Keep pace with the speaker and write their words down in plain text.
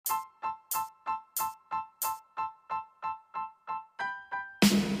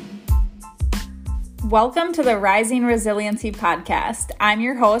Welcome to the Rising Resiliency Podcast. I'm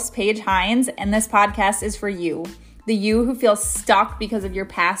your host, Paige Hines, and this podcast is for you, the you who feels stuck because of your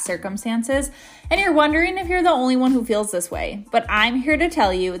past circumstances, and you're wondering if you're the only one who feels this way. But I'm here to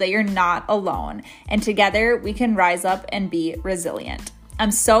tell you that you're not alone, and together we can rise up and be resilient.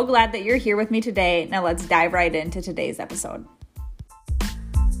 I'm so glad that you're here with me today. Now let's dive right into today's episode.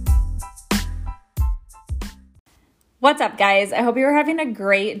 What's up, guys? I hope you're having a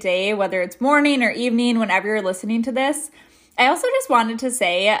great day, whether it's morning or evening, whenever you're listening to this. I also just wanted to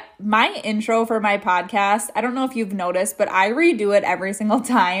say my intro for my podcast, I don't know if you've noticed, but I redo it every single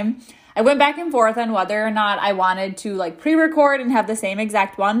time. I went back and forth on whether or not I wanted to pre-record and have the same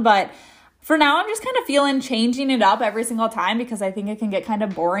exact one, but for now, I'm just kind of feeling changing it up every single time because I think it can get kind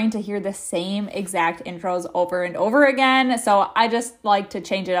of boring to hear the same exact intros over and over again. So I just like to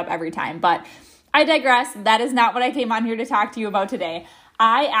change it up every time, but I digress. That is not what I came on here to talk to you about today.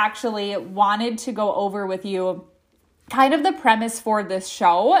 I actually wanted to go over with you kind of the premise for this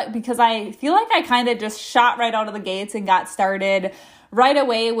show because I feel like I kind of just shot right out of the gates and got started right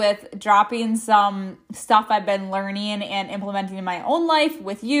away with dropping some stuff I've been learning and implementing in my own life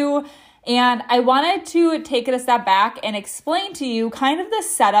with you. And I wanted to take it a step back and explain to you kind of the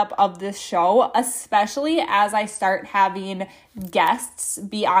setup of this show, especially as I start having guests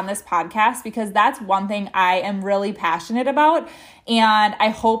be on this podcast, because that's one thing I am really passionate about. And I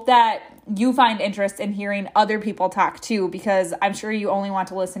hope that you find interest in hearing other people talk too, because I'm sure you only want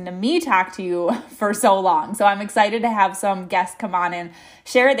to listen to me talk to you for so long. So I'm excited to have some guests come on and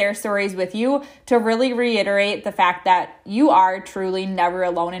share their stories with you to really reiterate the fact that you are truly never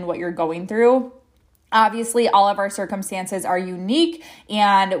alone in what you're going through. Obviously, all of our circumstances are unique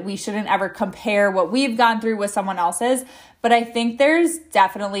and we shouldn't ever compare what we've gone through with someone else's. But I think there's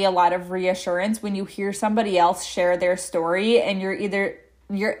definitely a lot of reassurance when you hear somebody else share their story and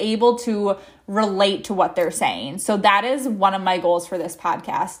you're able to relate to what they're saying. So that is one of my goals for this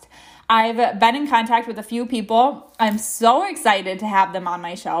podcast. I've been in contact with a few people. I'm so excited to have them on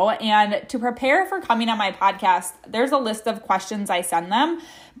my show. And to prepare for coming on my podcast, there's a list of questions I send them.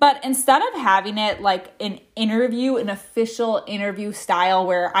 But instead of having it like an interview, an official interview style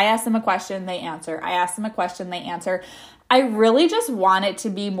where I ask them a question, they answer. I ask them a question, they answer. I really just want it to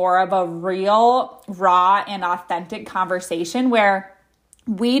be more of a real, raw, and authentic conversation where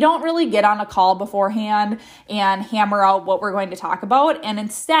we don't really get on a call beforehand and hammer out what we're going to talk about. And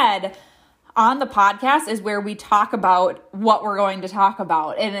instead, on the podcast is where we talk about what we're going to talk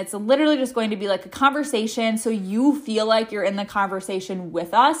about. And it's literally just going to be like a conversation. So you feel like you're in the conversation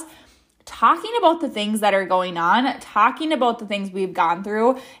with us, talking about the things that are going on, talking about the things we've gone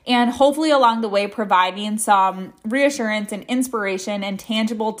through, and hopefully along the way, providing some reassurance and inspiration and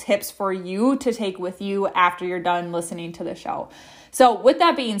tangible tips for you to take with you after you're done listening to the show. So with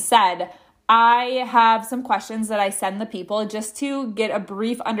that being said, I have some questions that I send the people just to get a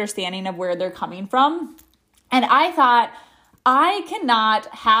brief understanding of where they're coming from. And I thought I cannot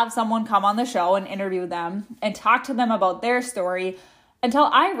have someone come on the show and interview them and talk to them about their story until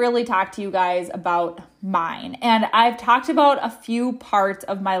I really talk to you guys about mine. And I've talked about a few parts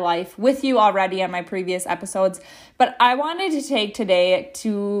of my life with you already on my previous episodes, but I wanted to take today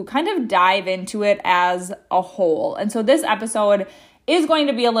to kind of dive into it as a whole. And so this episode is going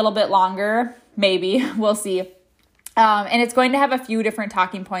to be a little bit longer, maybe, we'll see. And it's going to have a few different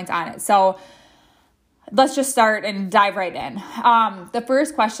talking points on it. So let's just start and dive right in. The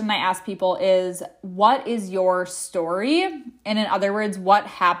first question I ask people is, what is your story? And in other words, what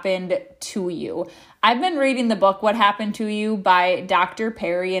happened to you? I've been reading the book, What Happened to You by Dr.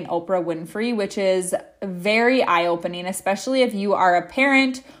 Perry and Oprah Winfrey, which is very eye-opening, especially if you are a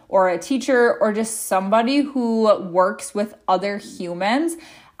parent or a teacher or just somebody who works with other humans.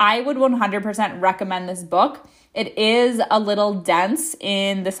 I would 100% recommend this book. It is a little dense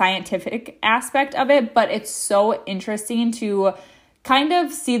in the scientific aspect of it, but it's so interesting to kind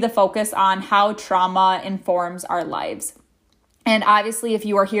of see the focus on how trauma informs our lives. And obviously, if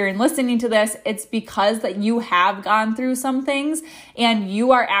you are here and listening to this, it's because that you have gone through some things and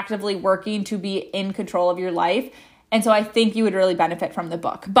you are actively working to be in control of your life. And so I think you would really benefit from the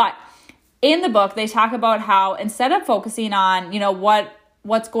book. But in the book, they talk about how instead of focusing on,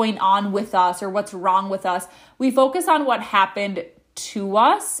 what's going on with us or what's wrong with us, we focus on what happened to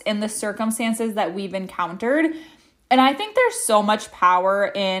us in the circumstances that we've encountered. And I think there's so much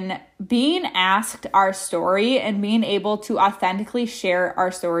power in being asked our story and being able to authentically share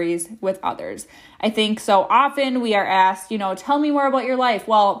our stories with others. I think so often we are asked, tell me more about your life.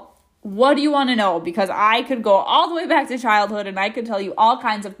 Well, what do you want to know? Because I could go all the way back to childhood and I could tell you all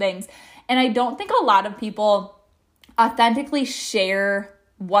kinds of things. And I don't think a lot of people authentically share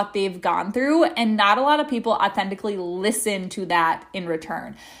what they've gone through, and not a lot of people authentically listen to that in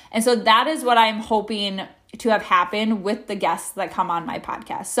return. And so that is what I'm hoping to have happen with the guests that come on my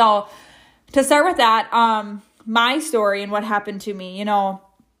podcast. So to start with that, my story and what happened to me,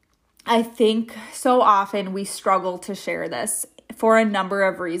 I think so often we struggle to share this for a number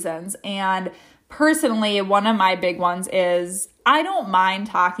of reasons. And personally, one of my big ones is I don't mind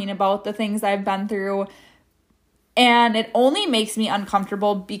talking about the things I've been through. And it only makes me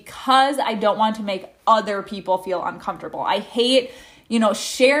uncomfortable because I don't want to make other people feel uncomfortable. I hate,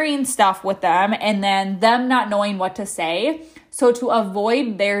 sharing stuff with them and then them not knowing what to say. So to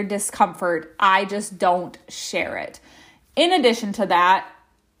avoid their discomfort, I just don't share it. In addition to that,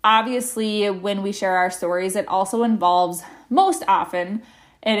 obviously, when we share our stories, it also involves, most often,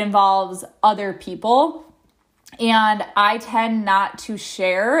 it involves other people. And I tend not to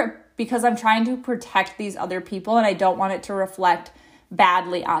share because I'm trying to protect these other people and I don't want it to reflect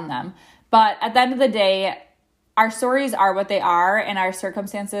badly on them. But at the end of the day, our stories are what they are, and our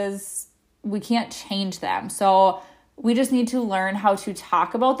circumstances, we can't change them. So we just need to learn how to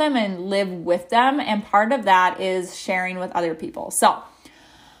talk about them and live with them. And part of that is sharing with other people. So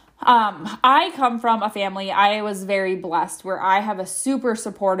I come from a family, I was very blessed, where I have a super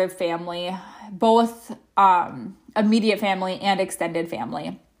supportive family, both immediate family and extended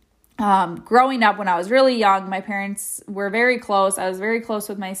family. Growing up when I was really young, my parents were very close. I was very close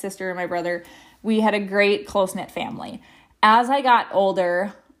with my sister and my brother. We had a great close-knit family. As I got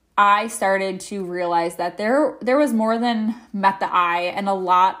older, I started to realize that there was more than met the eye, and a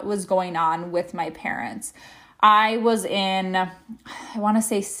lot was going on with my parents. I was in, I want to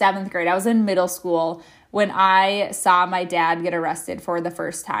say 7th grade. I was in middle school when I saw my dad get arrested for the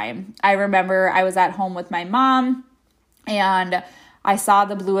first time. I remember I was at home with my mom, and I saw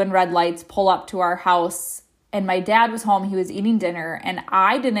the blue and red lights pull up to our house, and my dad was home. He was eating dinner, and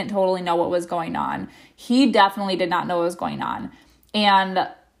I didn't totally know what was going on. He definitely did not know what was going on. And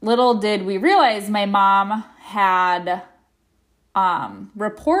little did we realize my mom had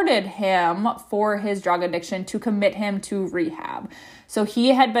reported him for his drug addiction to commit him to rehab. So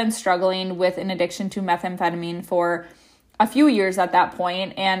he had been struggling with an addiction to methamphetamine for a few years at that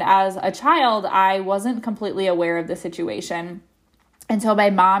point. And as a child, I wasn't completely aware of the situation. And so my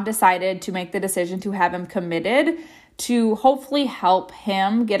mom decided to make the decision to have him committed to hopefully help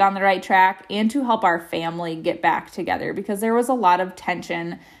him get on the right track and to help our family get back together, because there was a lot of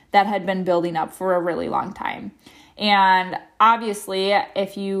tension that had been building up for a really long time. And obviously,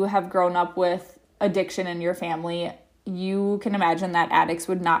 if you have grown up with addiction in your family, you can imagine that addicts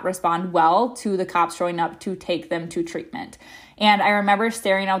would not respond well to the cops showing up to take them to treatment. And I remember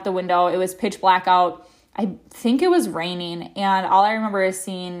staring out the window. It was pitch black out. I think it was raining. And all I remember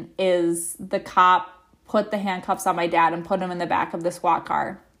seeing is the cop put the handcuffs on my dad and put him in the back of the squad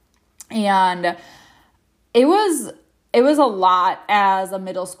car. And it was a lot as a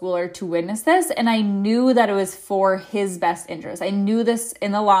middle schooler to witness this, and I knew that it was for his best interest. I knew this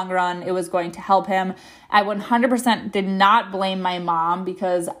in the long run, it was going to help him. I 100% did not blame my mom,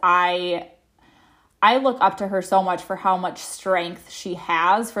 because I look up to her so much for how much strength she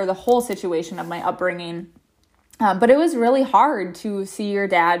has for the whole situation of my upbringing. But it was really hard to see your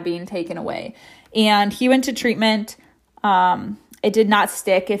dad being taken away. And he went to treatment. It did not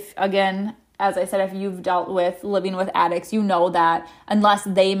stick. As I said, if you've dealt with living with addicts, you know that unless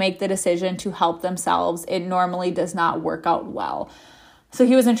they make the decision to help themselves, it normally does not work out well. So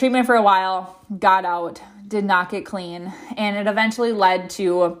he was in treatment for a while, got out, did not get clean, and it eventually led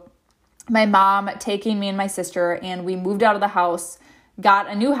to my mom taking me and my sister, and we moved out of the house, got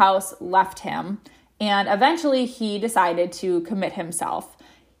a new house, left him, and eventually he decided to commit himself.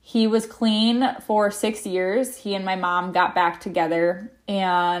 He was clean for 6 years. He and my mom got back together,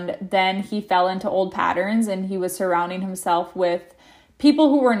 and then he fell into old patterns, and he was surrounding himself with people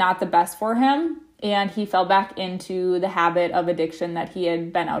who were not the best for him, and he fell back into the habit of addiction that he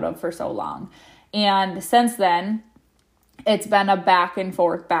had been out of for so long. And since then, it's been a back and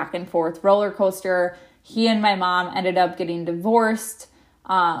forth roller coaster. He and my mom ended up getting divorced,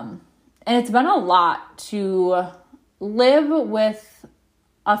 and it's been a lot to live with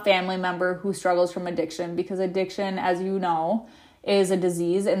a family member who struggles from addiction, because addiction, as you know, is a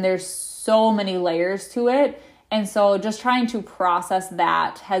disease and there's so many layers to it. And so just trying to process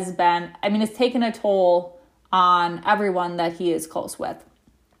that has been, it's taken a toll on everyone that he is close with.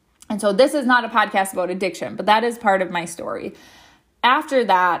 And so this is not a podcast about addiction, but that is part of my story. After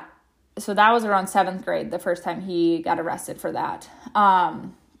that, so that was around 7th grade, the first time he got arrested for that.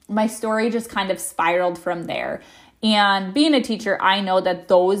 My story just kind of spiraled from there. And being a teacher, I know that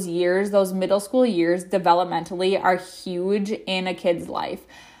those years, those middle school years developmentally are huge in a kid's life.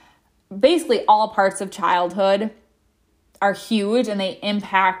 Basically, all parts of childhood are huge and they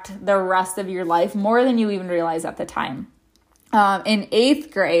impact the rest of your life more than you even realize at the time. In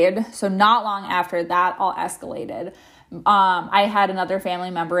 8th grade, so not long after that all escalated, I had another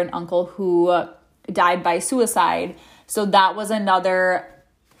family member, an uncle, who died by suicide. So that was another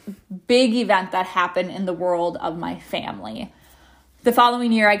big event that happened in the world of my family. The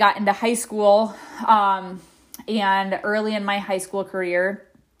following year, I got into high school, and early in my high school career,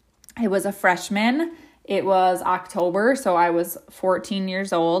 I was a freshman. It was October, so I was 14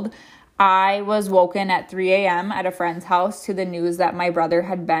 years old. I was woken at 3 a.m. at a friend's house to the news that my brother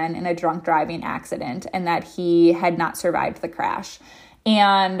had been in a drunk driving accident and that he had not survived the crash.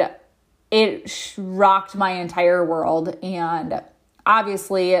 And it rocked my entire world. And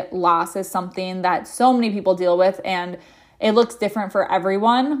obviously, loss is something that so many people deal with, and it looks different for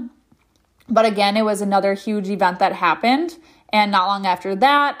everyone. But again, it was another huge event that happened. And not long after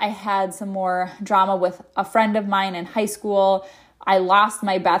that, I had some more drama with a friend of mine in high school. I lost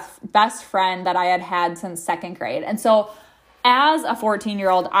my best friend that I had had since 2nd grade. And so as a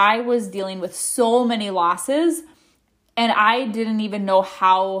 14-year-old, I was dealing with so many losses, and I didn't even know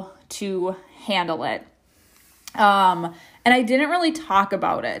how to handle it. And I didn't really talk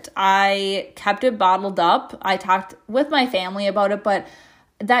about it. I kept it bottled up. I talked with my family about it, but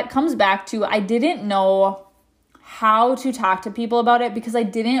that comes back to I didn't know how to talk to people about it because I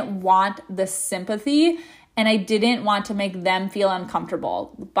didn't want the sympathy and I didn't want to make them feel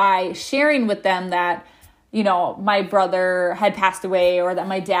uncomfortable by sharing with them that, you know, my brother had passed away or that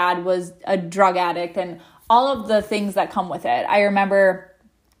my dad was a drug addict and all of the things that come with it. I remember,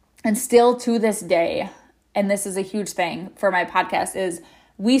 and still to this day, and this is a huge thing for my podcast, is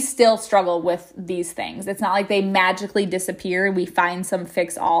we still struggle with these things. It's not like they magically disappear. We find some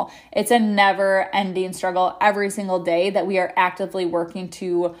fix all. It's a never ending struggle every single day that we are actively working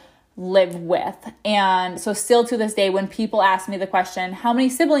to live with. And so still to this day, when people ask me the question, how many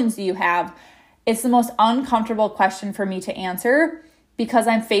siblings do you have? It's the most uncomfortable question for me to answer because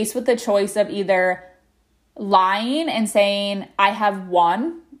I'm faced with the choice of either lying and saying I have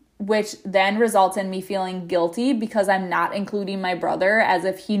one, which then results in me feeling guilty because I'm not including my brother as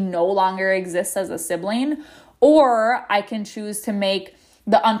if he no longer exists as a sibling, or I can choose to make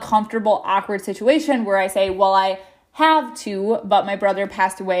the uncomfortable, awkward situation where I say, well, I have two, but my brother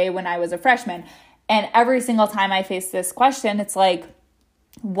passed away when I was a freshman. And every single time I face this question, it's like,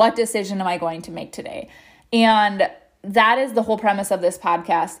 what decision am I going to make today? And that is the whole premise of this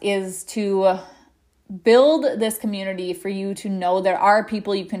podcast, is to build this community for you to know there are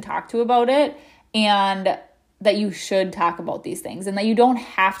people you can talk to about it and that you should talk about these things and that you don't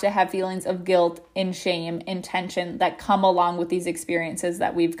have to have feelings of guilt and shame and tension that come along with these experiences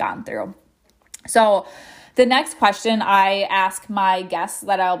that we've gone through. So the next question I ask my guests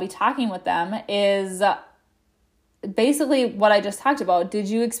that I'll be talking with them is basically what I just talked about. Did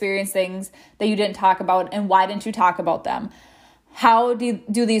you experience things that you didn't talk about, and why didn't you talk about them? How do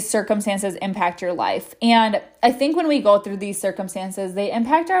these circumstances impact your life? And I think when we go through these circumstances, they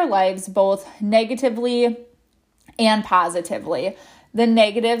impact our lives both negatively and positively. The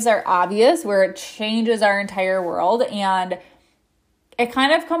negatives are obvious, where it changes our entire world, and it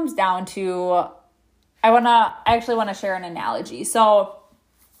kind of comes down to, I actually want to share an analogy. So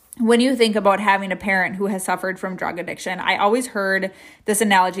when you think about having a parent who has suffered from drug addiction, I always heard this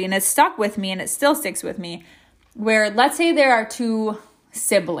analogy, and it stuck with me and it still sticks with me, where let's say there are two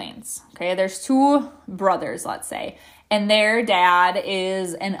siblings, okay? There's two brothers, let's say, and their dad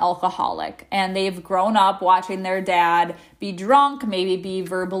is an alcoholic, and they've grown up watching their dad be drunk, maybe be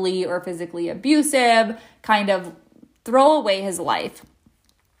verbally or physically abusive, kind of throw away his life.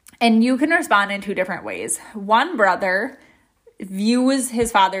 And you can respond in two different ways. One brother views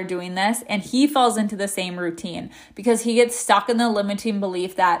his father doing this, and he falls into the same routine because he gets stuck in the limiting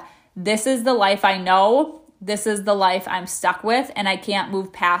belief that this is the life I know, this is the life I'm stuck with, and I can't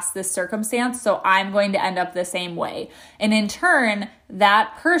move past this circumstance, so I'm going to end up the same way. And in turn,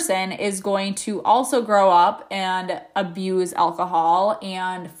 that person is going to also grow up and abuse alcohol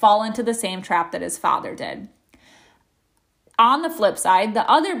and fall into the same trap that his father did. On the flip side, the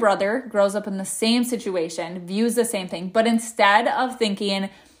other brother grows up in the same situation, views the same thing, but instead of thinking,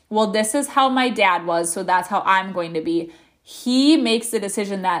 well, this is how my dad was, so that's how I'm going to be, he makes the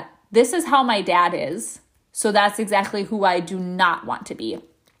decision that this is how my dad is, so that's exactly who I do not want to be.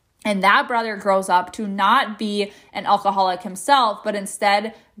 And that brother grows up to not be an alcoholic himself, but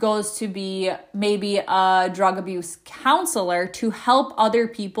instead goes to be maybe a drug abuse counselor to help other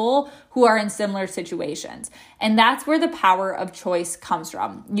people who are in similar situations. And that's where the power of choice comes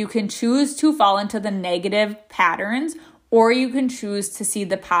from. You can choose to fall into the negative patterns, or you can choose to see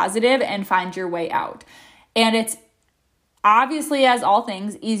the positive and find your way out. And it's obviously, as all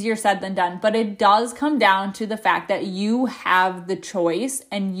things, easier said than done, but it does come down to the fact that you have the choice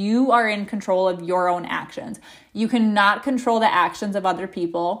and you are in control of your own actions. You cannot control the actions of other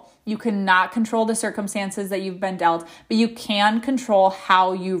people. You cannot control the circumstances that you've been dealt, but you can control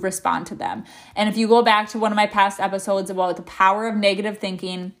how you respond to them. And if you go back to one of my past episodes about the power of negative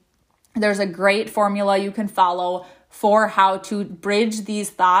thinking, there's a great formula you can follow for how to bridge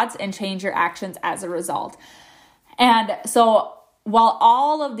these thoughts and change your actions as a result. And so while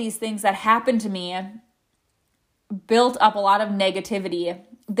all of these things that happened to me built up a lot of negativity,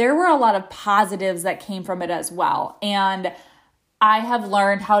 there were a lot of positives that came from it as well. And I have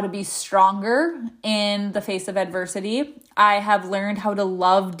learned how to be stronger in the face of adversity. I have learned how to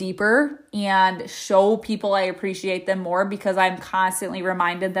love deeper and show people I appreciate them more because I'm constantly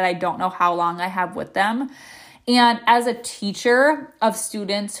reminded that I don't know how long I have with them. And as a teacher of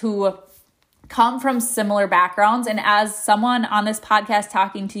students who come from similar backgrounds, and as someone on this podcast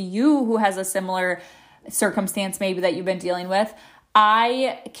talking to you who has a similar circumstance maybe that you've been dealing with,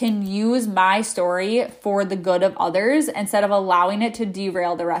 I can use my story for the good of others instead of allowing it to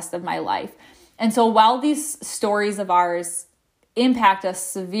derail the rest of my life. And so while these stories of ours impact us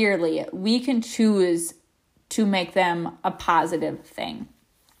severely, we can choose to make them a positive thing.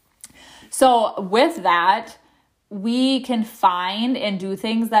 So with that, we can find and do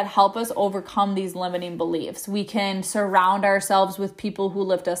things that help us overcome these limiting beliefs. We can surround ourselves with people who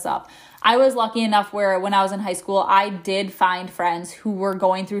lift us up. I was lucky enough where when I was in high school, I did find friends who were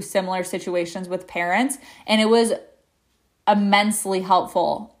going through similar situations with parents, and it was immensely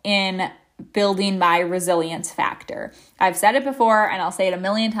helpful in building my resilience factor. I've said it before, and I'll say it a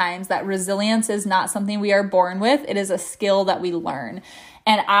million times, that resilience is not something we are born with. It is a skill that we learn.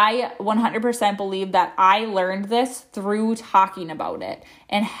 And I 100% believe that I learned this through talking about it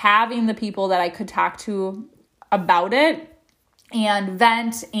and having the people that I could talk to about it and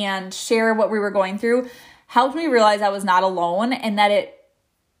vent and share what we were going through helped me realize I was not alone and that it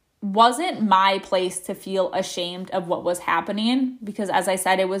wasn't my place to feel ashamed of what was happening because, as I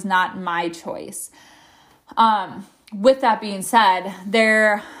said, it was not my choice. With that being said,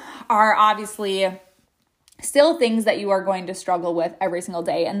 there are obviously still things that you are going to struggle with every single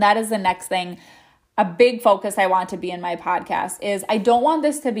day. And that is the next thing, a big focus I want to be in my podcast is I don't want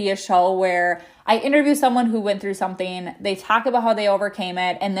this to be a show where I interview someone who went through something, they talk about how they overcame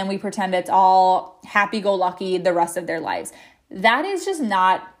it, and then we pretend it's all happy-go-lucky the rest of their lives. That is just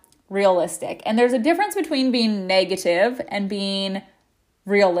not realistic. And there's a difference between being negative and being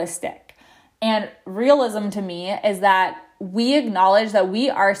realistic. And realism to me is that we acknowledge that we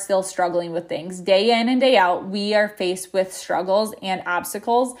are still struggling with things. Day in and day out, we are faced with struggles and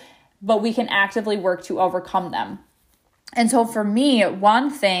obstacles, but we can actively work to overcome them. And so for me, one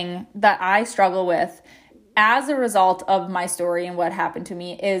thing that I struggle with as a result of my story and what happened to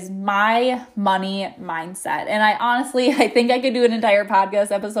me is my money mindset. And I think I could do an entire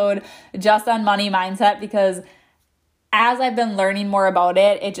podcast episode just on money mindset because as I've been learning more about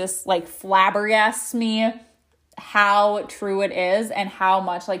it, it just like flabbergasts me how true it is and how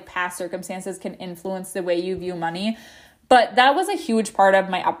much like past circumstances can influence the way you view money. But that was a huge part of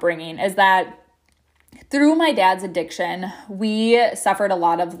my upbringing is that through my dad's addiction, we suffered a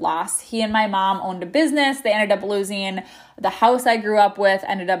lot of loss. He and my mom owned a business. They ended up losing the house I grew up with,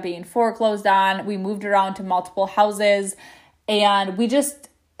 ended up being foreclosed on. We moved around to multiple houses and we just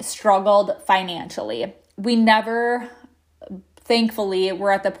struggled financially. We never, thankfully,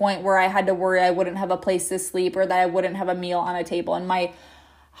 were at the point where I had to worry I wouldn't have a place to sleep or that I wouldn't have a meal on a table. And my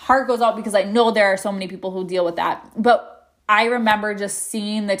heart goes out because I know there are so many people who deal with that. But I remember just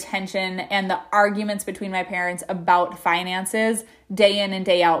seeing the tension and the arguments between my parents about finances day in and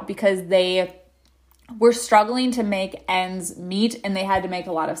day out because they were struggling to make ends meet and they had to make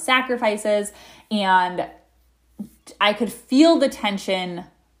a lot of sacrifices. And I could feel the tension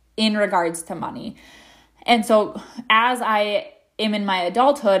in regards to money. And so as I am in my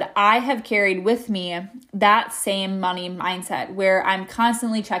adulthood, I have carried with me that same money mindset where I'm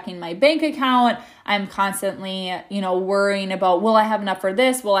constantly checking my bank account. I'm constantly, worrying about, will I have enough for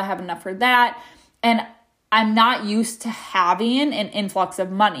this? Will I have enough for that? And I'm not used to having an influx of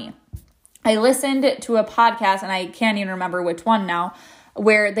money. I listened to a podcast, and I can't even remember which one now,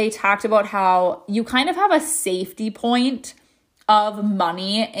 where they talked about how you kind of have a safety point of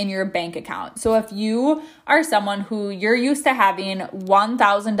money in your bank account. So if you are someone who you're used to having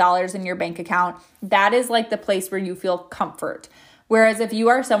 $1,000 in your bank account, that is like the place where you feel comfort. Whereas if you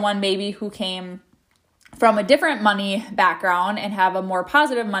are someone maybe who came from a different money background and have a more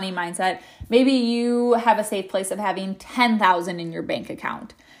positive money mindset, maybe you have a safe place of having $10,000 in your bank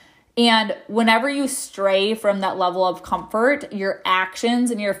account. And whenever you stray from that level of comfort, your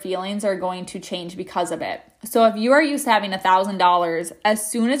actions and your feelings are going to change because of it. So if you are used to having $1,000, as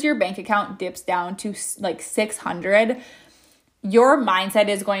soon as your bank account dips down to like 600, your mindset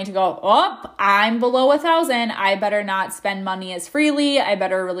is going to go, oh, I'm below 1,000. I better not spend money as freely. I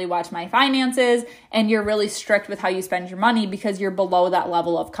better really watch my finances. And you're really strict with how you spend your money because you're below that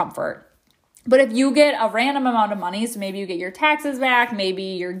level of comfort. But if you get a random amount of money, so maybe you get your taxes back, maybe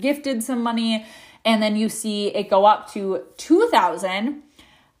you're gifted some money, and then you see it go up to 2,000,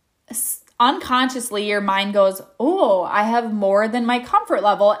 unconsciously your mind goes, oh, I have more than my comfort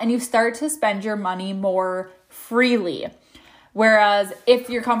level, and you start to spend your money more freely. Whereas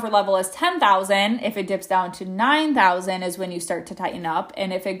if your comfort level is 10,000, if it dips down to 9,000 is when you start to tighten up.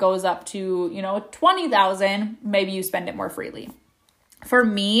 And if it goes up to, 20,000, maybe you spend it more freely. For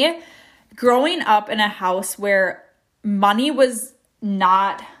me, growing up in a house where money was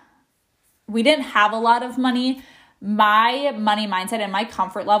not, we didn't have a lot of money, my money mindset and my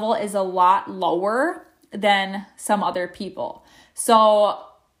comfort level is a lot lower than some other people. So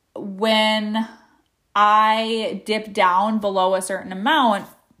when I dip down below a certain amount,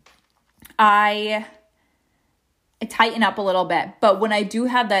 I tighten up a little bit. But when I do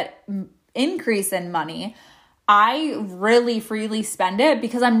have that increase in money, I really freely spend it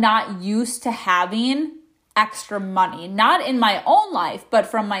because I'm not used to having extra money. Not in my own life, but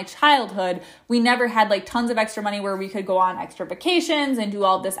from my childhood, we never had like tons of extra money where we could go on extra vacations and do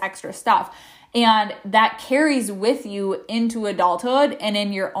all this extra stuff. And that carries with you into adulthood and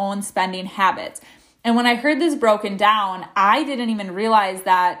in your own spending habits. And when I heard this broken down, I didn't even realize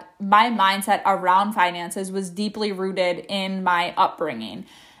that my mindset around finances was deeply rooted in my upbringing.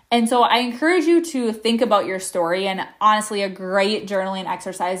 And so I encourage you to think about your story. And honestly, a great journaling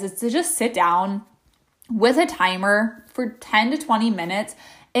exercise is to just sit down with a timer for 10 to 20 minutes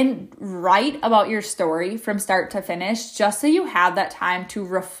and write about your story from start to finish, just so you have that time to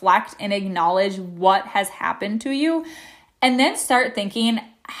reflect and acknowledge what has happened to you. And then start thinking,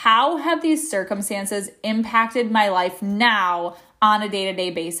 how have these circumstances impacted my life now on a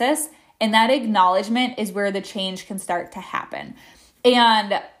day-to-day basis? And that acknowledgement is where the change can start to happen.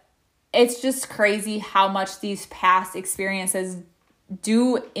 And it's just crazy how much these past experiences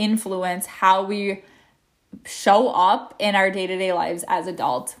do influence how we show up in our day-to-day lives as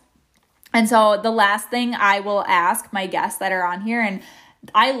adults. And so the last thing I will ask my guests that are on here, and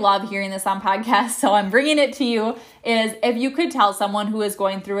I love hearing this on podcasts, so I'm bringing it to you, is if you could tell someone who is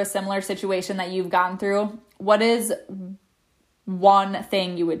going through a similar situation that you've gone through, what is one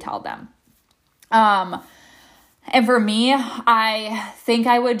thing you would tell them? And for me, I think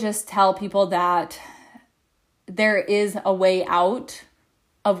I would just tell people that there is a way out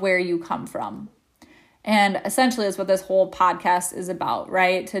of where you come from. And essentially is what this whole podcast is about,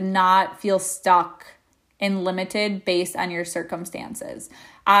 right? To not feel stuck and limited based on your circumstances.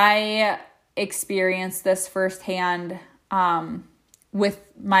 I experienced this firsthand with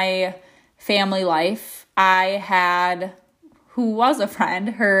my family life. I had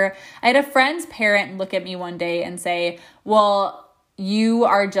a friend's parent look at me one day and say, well, you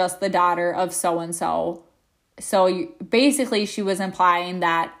are just the daughter of so-and-so. So basically she was implying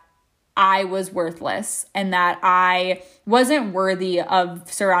that I was worthless and that I wasn't worthy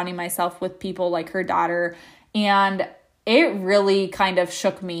of surrounding myself with people like her daughter. And it really kind of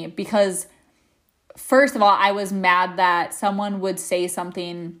shook me because, first of all, I was mad that someone would say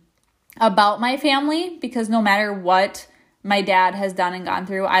something about my family, because no matter what my dad has done and gone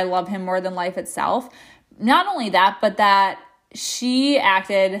through, I love him more than life itself. Not only that, but that she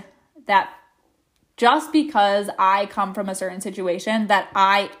acted that just because I come from a certain situation, that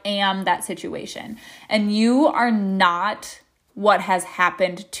I am that situation. And you are not what has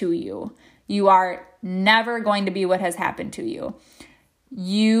happened to you. You are never going to be what has happened to you.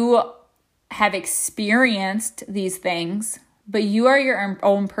 You have experienced these things, but you are your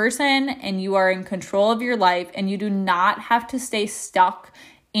own person and you are in control of your life, and you do not have to stay stuck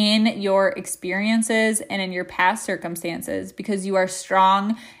in your experiences and in your past circumstances, because you are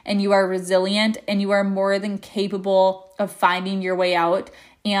strong and you are resilient and you are more than capable of finding your way out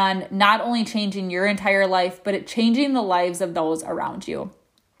and not only changing your entire life, but changing the lives of those around you.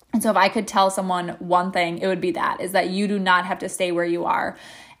 And so if I could tell someone one thing, it would be that, is that you do not have to stay where you are.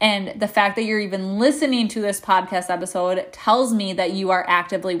 And the fact that you're even listening to this podcast episode tells me that you are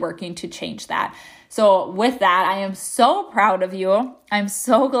actively working to change that. So with that, I am so proud of you. I'm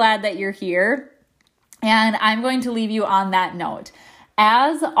so glad that you're here. And I'm going to leave you on that note.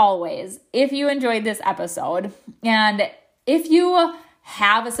 As always, if you enjoyed this episode and if you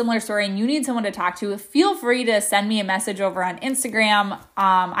have a similar story and you need someone to talk to, feel free to send me a message over on Instagram.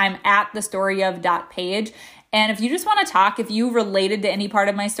 I'm at thestoryofpage. And if you just want to talk, if you related to any part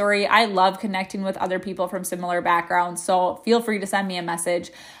of my story, I love connecting with other people from similar backgrounds. So feel free to send me a message.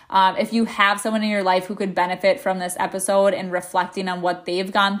 If you have someone in your life who could benefit from this episode and reflecting on what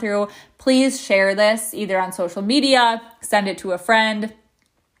they've gone through, please share this either on social media, send it to a friend,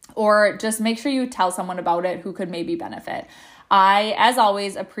 or just make sure you tell someone about it who could maybe benefit. I, as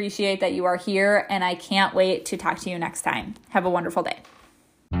always, appreciate that you are here, and I can't wait to talk to you next time. Have a wonderful day.